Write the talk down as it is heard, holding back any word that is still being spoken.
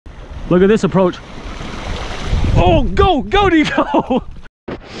Look at this approach. Oh, go, Nico!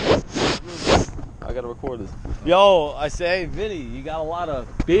 I gotta record this. Yo, I say, hey, Vinny, you got a lot of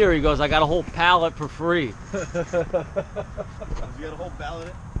beer. He goes, I got a whole pallet for free. You got a whole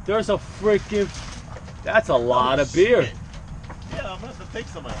pallet? There's a freaking, that's a lot of beer. Yeah, I'm gonna have to take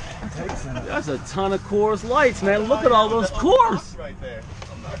some of that. That's a ton of Coors Lights, man. Look at all those Coors. Right there.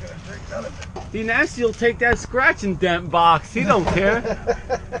 I'm not gonna drink none of it. D.NASTY will take that scratch and dent box. He don't care.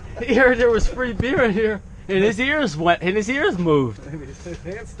 He heard there was free beer in here, and his ears went, and his ears moved. And his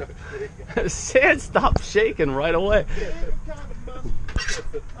hand started shaking. His hand stopped shaking right away.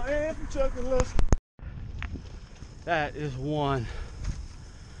 I am chocolate. That is one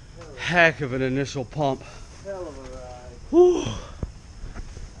heck of an initial pump. Hell of a ride. Whew.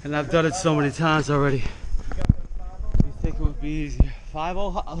 And I've done it so many times already. You think it would be easier?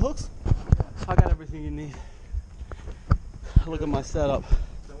 5-0 hooks? I got everything you need. Look at my setup.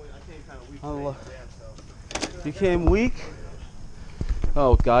 You came weak?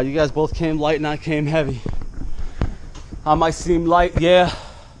 Oh God, you guys both came light and I came heavy. I might seem light, yeah.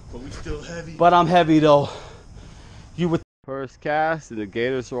 But we still heavy. But I'm heavy though. You with first cast and the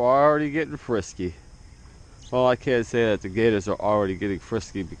gators are already getting frisky. Well, I can't say that the gators are already getting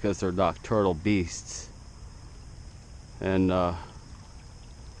frisky because they're nocturnal beasts. And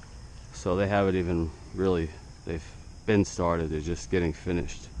so they haven't even really, they've been started, they're just getting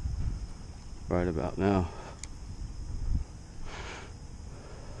finished right about now.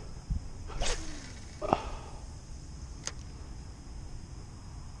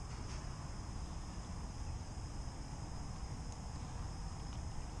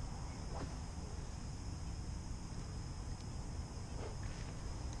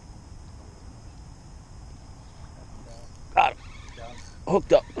 Got him.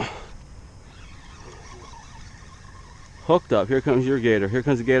 Hooked up. Hooked up. Here comes your gator. Here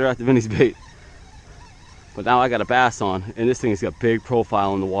comes the gator after Vinny's bait. But now I got a bass on, and this thing has got big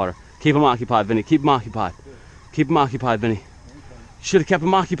profile in the water. Keep him occupied, Vinny. Keep him occupied. Keep him occupied, Vinny. You should have kept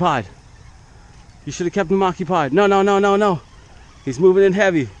him occupied. You should have kept him occupied. No, no, no, no, no. He's moving in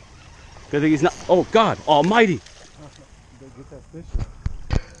heavy. Good thing he's not. Oh God Almighty!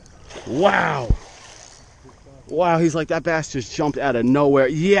 Wow. Wow, he's like, that bass just jumped out of nowhere.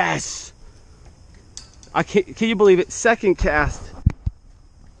 Yes! I can't, can you believe it? Second cast.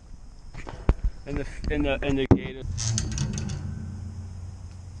 And the gator.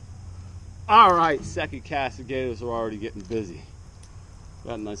 Alright, second cast, the gators are already getting busy.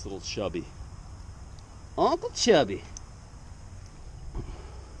 Got a nice little chubby. Uncle Chubby.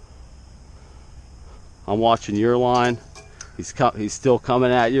 I'm watching your line. He's still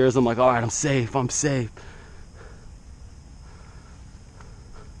coming at yours. I'm like, alright, I'm safe, I'm safe.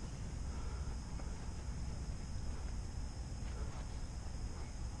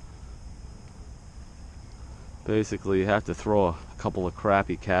 Basically, you have to throw a couple of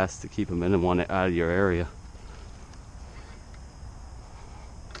crappy casts to keep them in and one out of your area.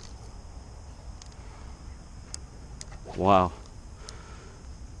 Wow.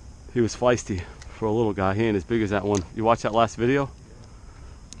 He was feisty for a little guy. He ain't as big as that one. You watched that last video?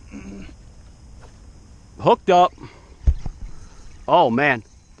 Hooked up. Oh man,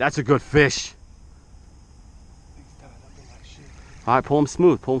 that's a good fish. All right, pull him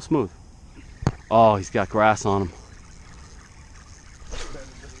smooth, pull him smooth. Oh, he's got grass on him.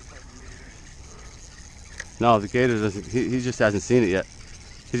 No, the gator doesn't, he just hasn't seen it yet.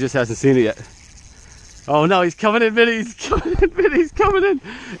 He just hasn't seen it yet. Oh no, he's coming in, Vinny, he's coming in, Vinny, he's coming in.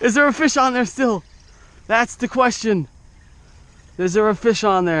 Is there a fish on there still? That's the question. Is there a fish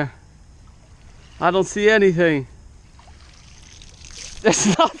on there? I don't see anything.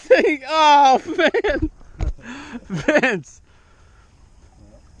 There's nothing. Oh man. Vince.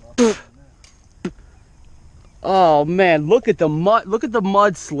 Oh man, look at the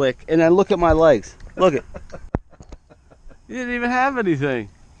mud slick, and then look at my legs. Look it. You didn't even have anything.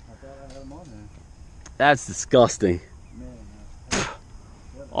 I thought I had them on there. That's disgusting. Man,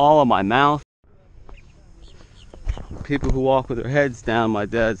 all of my mouth. People who walk with their heads down, my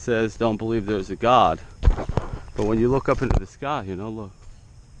dad says, don't believe there's a God. But when you look up into the sky, you know, look.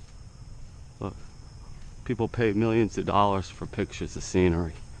 People pay millions of dollars for pictures of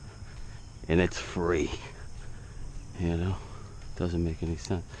scenery. And it's free. You know, doesn't make any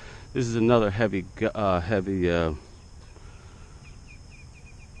sense. This is another heavy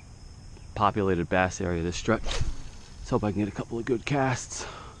populated bass area, this stretch. Let's hope I can get a couple of good casts.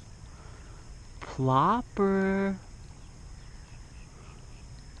 Plopper.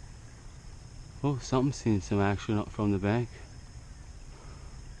 Oh, something's seen some action up from the bank.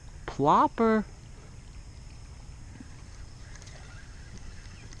 Plopper.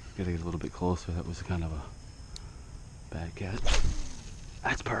 Gotta get a little bit closer. That was kind of a bad catch.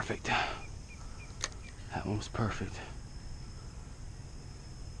 That's perfect. That one was perfect.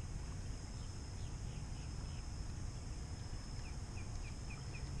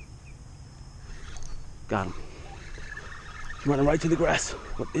 Got him. He's running right to the grass.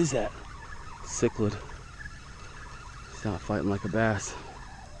 What is that? Cichlid. He's not fighting like a bass.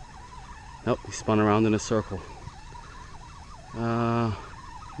 Nope, he spun around in a circle.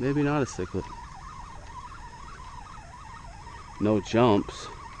 Maybe not a cichlid. No jumps.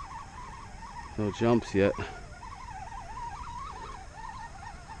 No jumps yet.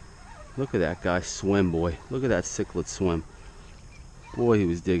 Look at that guy swim, boy. Look at that cichlid swim. Boy, he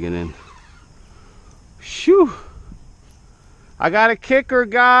was digging in. Shoo! I got a kicker,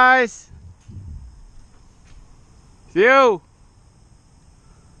 guys. It's you.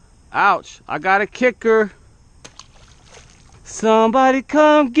 Ouch! I got a kicker. Somebody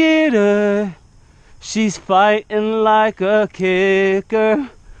come get her. She's fighting like a kicker.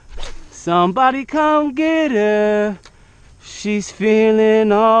 Somebody come get her. She's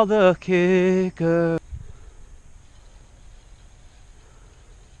feeling all the kicker.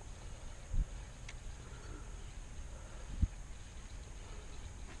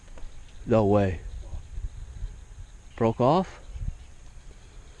 No way. Broke off?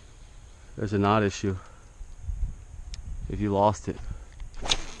 There's a knot issue. If you lost it.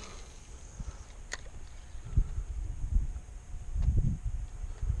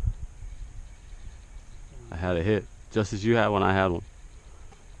 I had a hit, just as you had when I had one.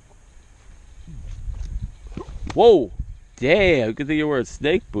 Whoa! Damn, good thing you wearing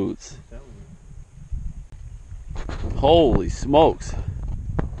snake boots. Holy smokes.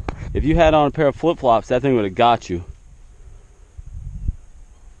 If you had on a pair of flip-flops, that thing would have got you.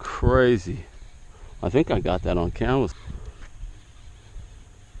 Crazy. I think I got that on camera.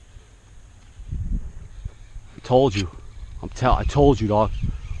 I told you. I told you, dog.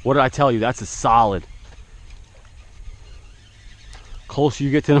 What did I tell you? That's a solid. Closer you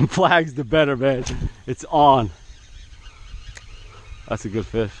get to them flags, the better, man. It's on. That's a good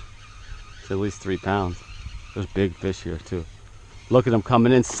fish. It's at least 3 pounds. There's big fish here too. Look at them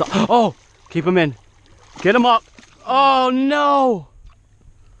coming in. Oh, keep them in. Get them up. Oh no.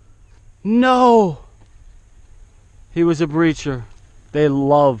 No. He was a breacher. They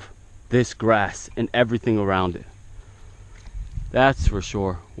love this grass and everything around it. That's for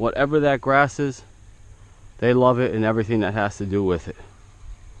sure. Whatever that grass is, they love it and everything that has to do with it.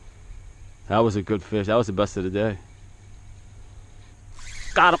 That was a good fish. That was the best of the day.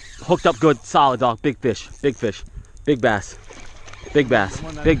 Got him. Hooked up good. Solid, dog. Big fish. Big fish. Big bass. Big bass.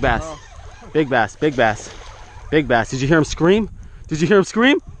 Big bass. Big bass. Big bass. Big bass. Did you hear him scream? Did you hear him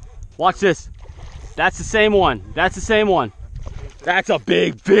scream? Watch this. That's the same one. That's the same one. That's a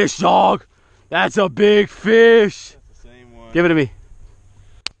big fish, dog. That's a big fish. That's the same one. Give it to me.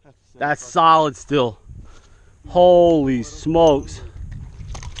 That's solid still. Holy smokes.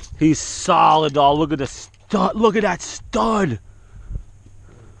 He's solid, dog. Look at the stud. Look at that stud.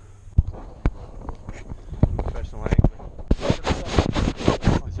 Professional angler.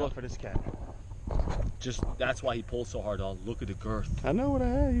 Look for this cat. Just that's why he pulls so hard, dog. Look at the girth. I know what I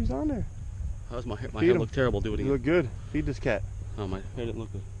had. He was on there. How's my hair? My hair look terrible. Do it again. You look good. Feed this cat. Oh, my hair didn't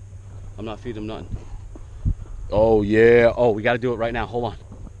look good. I'm not feeding him nothing. Oh yeah. Oh, we got to do it right now. Hold on.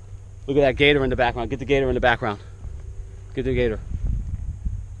 Look at that gator in the background. Get the gator in the background. Get the gator.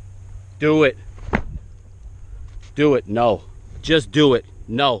 Do it. Do it. No. Just do it.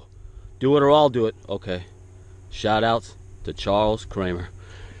 No. Do it or I'll do it. Okay. Shout outs to Charles Kramer.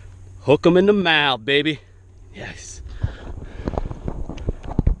 Hook him in the mouth, baby. Yes.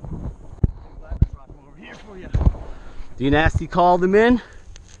 D.NASTY called him in,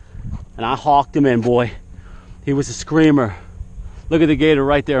 and I hawked him in, boy. He was a screamer. Look at the gator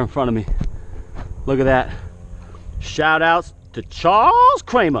right there in front of me. Look at that. Shout outs to Charles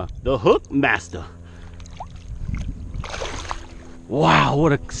Kramer, the hook master. Wow,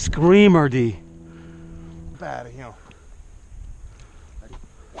 what a screamer, D. Bad of him.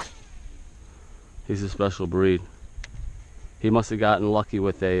 He's a special breed. He must have gotten lucky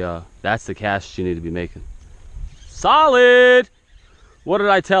with a, that's the cast you need to be making. Solid! What did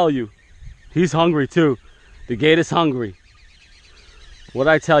I tell you? He's hungry too. The gator's hungry. What did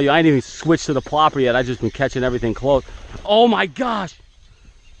I tell you? I ain't even switched to the plopper yet. I just been catching everything close. Oh my gosh!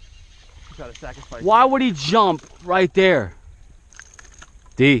 Gotta sacrifice. Why would he jump right there?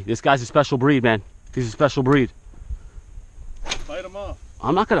 D, this guy's a special breed, man. He's a special breed. Fight him off.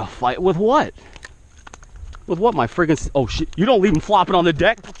 I'm not gonna fight with what? With what, my friggin'... Oh shit, you don't leave him flopping on the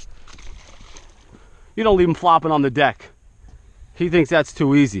deck. You don't leave him flopping on the deck. He thinks that's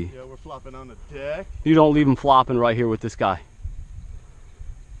too easy. Yeah, we're flopping on the deck. You don't leave him flopping right here with this guy.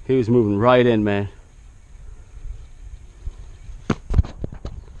 He was moving right in, man.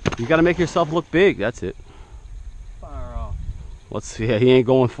 You gotta make yourself look big, that's it. Fire off. Let's see, yeah, he ain't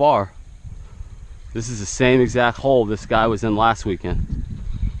going far. This is the same exact hole this guy was in last weekend.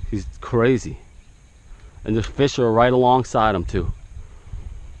 He's crazy. And the fish are right alongside him too.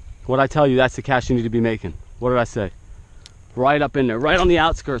 What'd I tell you? That's the cast you need to be making. What did I say? Right up in there, right on the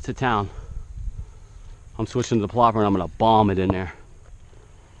outskirts of town. I'm switching to the plopper and I'm gonna bomb it in there.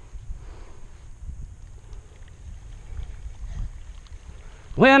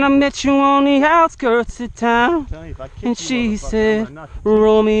 When I met you on the outskirts of town, and she said,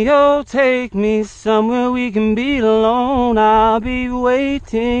 Romeo, take me somewhere we can be alone. I'll be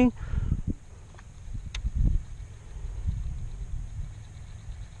waiting.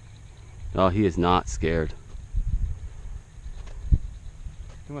 Oh, he is not scared.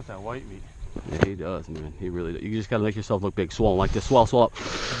 He wants that white meat. Yeah, he does, man. He really does. You just gotta make yourself look big. Swell like this. Swell, swell up.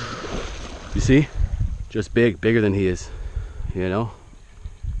 You see? Just big, bigger than he is. You know?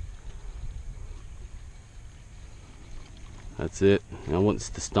 That's it. And once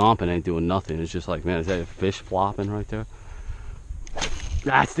the stomping ain't doing nothing. It's just like, man, is that a fish flopping right there?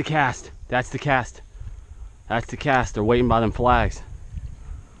 That's the cast. That's the cast. That's the cast. They're waiting by them flags.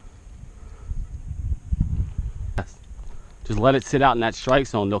 Just let it sit out in that strike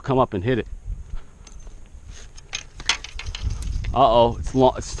zone. They'll come up and hit it. Uh-oh.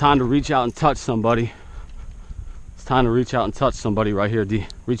 It's time to reach out and touch somebody. It's time to reach out and touch somebody right here, D.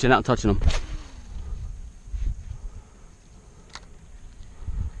 Reaching out and touching them.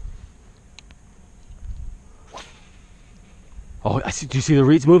 Oh, I see. Do you see the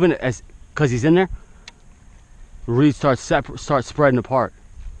reeds moving? Because he's in there? The reeds start spreading apart.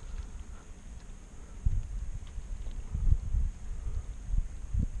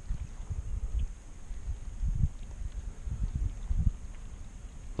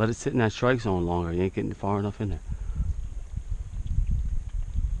 Let it sit in that strike zone longer. You ain't getting far enough in there.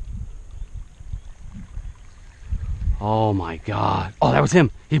 Oh my God. Oh, that was him.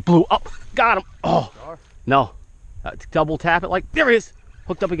 He blew up. Got him. Oh, no. Double tap it like, there he is.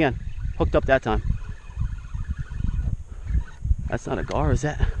 Hooked up again. Hooked up that time. That's not a gar, is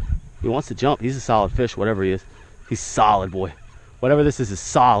that? He wants to jump. He's a solid fish, whatever he is. He's solid, boy. Whatever this is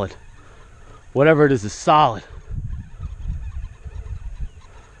solid. Whatever it is solid.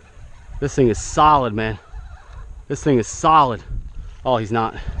 This thing is solid, man. This thing is solid. Oh, he's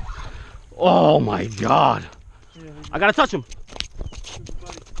not. Oh my God. I gotta touch him.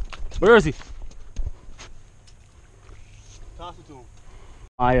 Where is he? Toss it to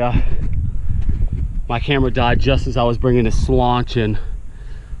him. My camera died just as I was bringing this launch in.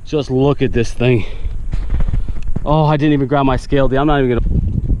 Just look at this thing. Oh, I didn't even grab my scale. I'm not even gonna.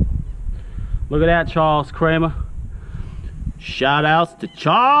 Look at that, Charles Kramer. Shout outs to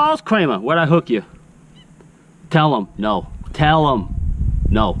Charles Kramer. Where'd I hook you? Tell him. No. Tell him.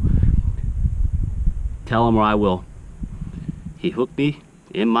 No. Tell him or I will. He hooked me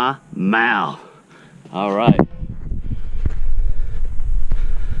in my mouth. All right.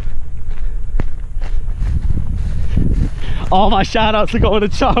 All my shout outs are going to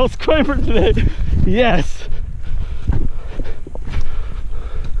Charles Kramer today. Yes.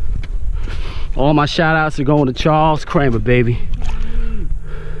 All my shout outs are going to Charles Kramer, baby.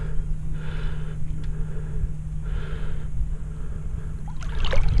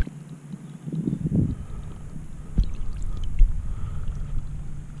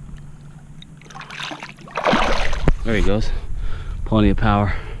 There he goes. Plenty of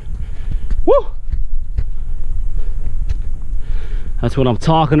power. Woo! That's what I'm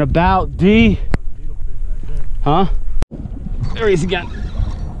talking about, D. Huh? There he is again.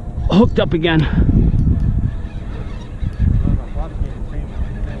 Hooked up again.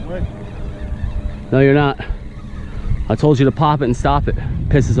 No, you're not. I told you to pop it and stop it.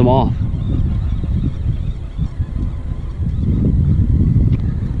 Pisses him off.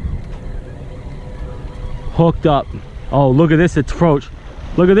 Hooked up. Oh, look at this approach.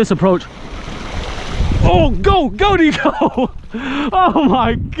 Look at this approach. Oh, go, D, go. Oh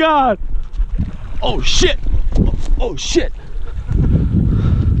my God. Oh shit. Oh shit.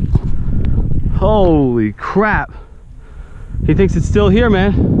 Holy crap. He thinks it's still here,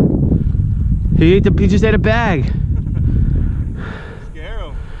 man. He just ate a bag. Scare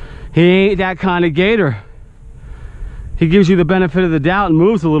him. He ain't that kind of gator. He gives you the benefit of the doubt and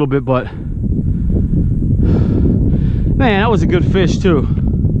moves a little bit, but man, that was a good fish too.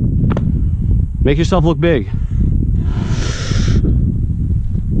 Make yourself look big.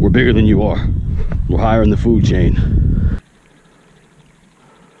 We're bigger than you are. We're higher in the food chain.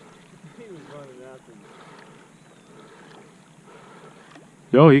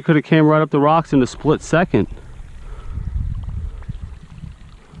 Yo, he could have came right up the rocks in a split second.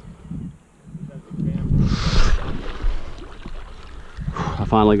 I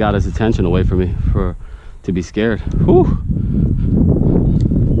finally got his attention away from me to be scared. Whew.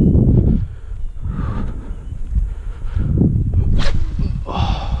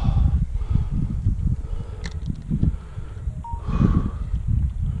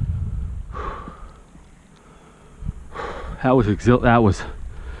 That was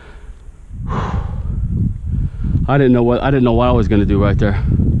I didn't know what I was gonna do right there.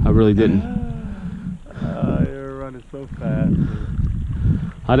 I really didn't. You were running so fast.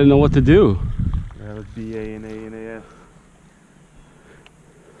 I didn't know what to do. That was B, A, and A, and A,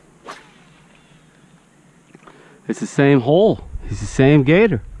 F. It's the same hole. He's the same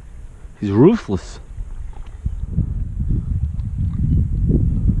gator. He's ruthless.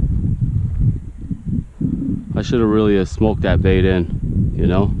 I should have really smoked that bait in, you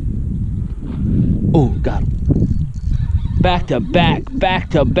know? Oh, got him. Back to back, back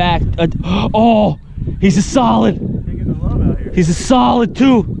to back. Oh, he's a solid. He's a solid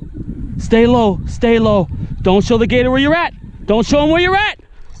too. Stay low, stay low. Don't show the gator where you're at. Don't show him where you're at.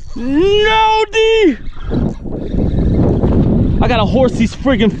 No, D. I gotta horse these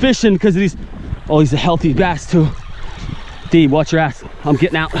friggin' fishing because of these. Oh, he's a healthy bass too. D, watch your ass. I'm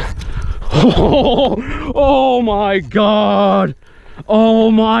getting out. Oh my God.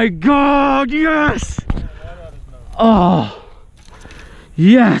 Oh my God, yes. Oh,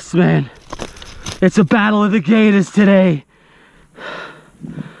 yes, man. It's a battle of the gators today.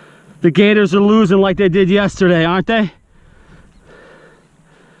 The gators are losing like they did yesterday, aren't they?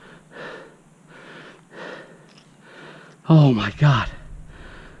 Oh my God.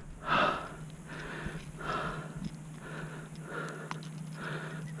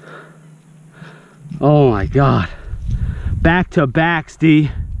 Oh my God. Back to backs, D.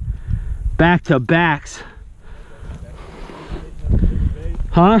 Back to backs.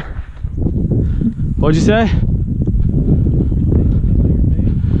 Huh? What'd you say?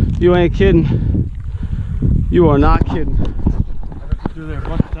 You ain't kidding. You are not kidding. I threw there a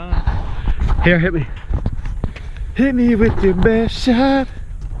bunch of times. Here, hit me. Hit me with your best shot.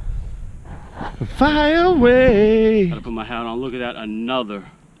 Fire away. Gotta put my hat on. Look at that. Another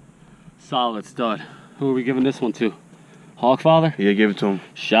solid stud. Who are we giving this one to? HAWGFATHER? Yeah, give it to him.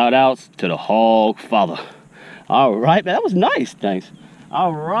 Shout outs to the HAWGFATHER. All right, man, that was nice. Thanks.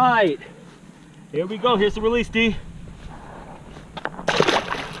 All right. Here we go. Here's the release, D.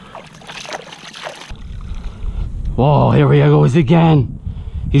 Whoa, here he goes again.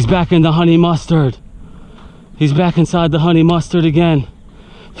 He's back in the honey mustard. He's back inside the honey mustard again.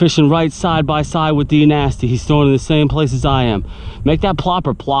 Fishing right side by side with D.NASTY. He's throwing in the same place as I am. Make that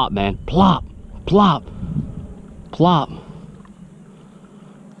plopper plop, man. Plop, plop, plop.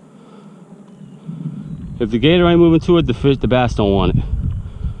 If the gator ain't moving to it, the bass don't want it.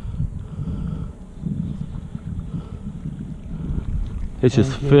 It's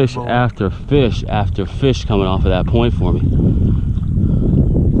just fish after fish after fish coming off of that point for me.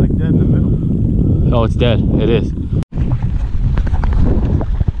 It's like dead in the middle. Oh, it's dead. It is.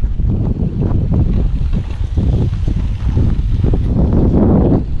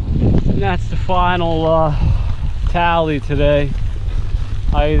 And that's the final tally today.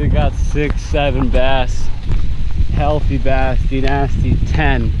 I either got 6, 7 bass, healthy bass, D.NASTY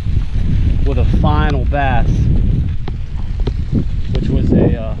 10, with a final bass, which was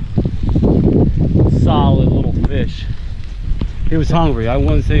a solid little fish. He was hungry. I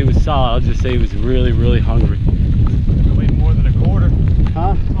wouldn't say he was solid, I'll just say he was really, really hungry. He weighed more than a quarter.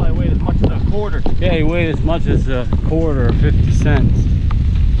 Huh? He probably weighed as much as a quarter. Yeah, he weighed as much as a quarter or 50 cents.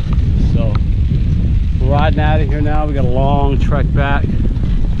 So, we're riding out of here now. We got a long trek back.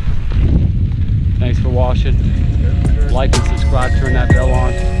 Thanks for watching. Like and subscribe, turn that bell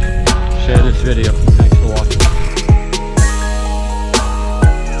on, share this video.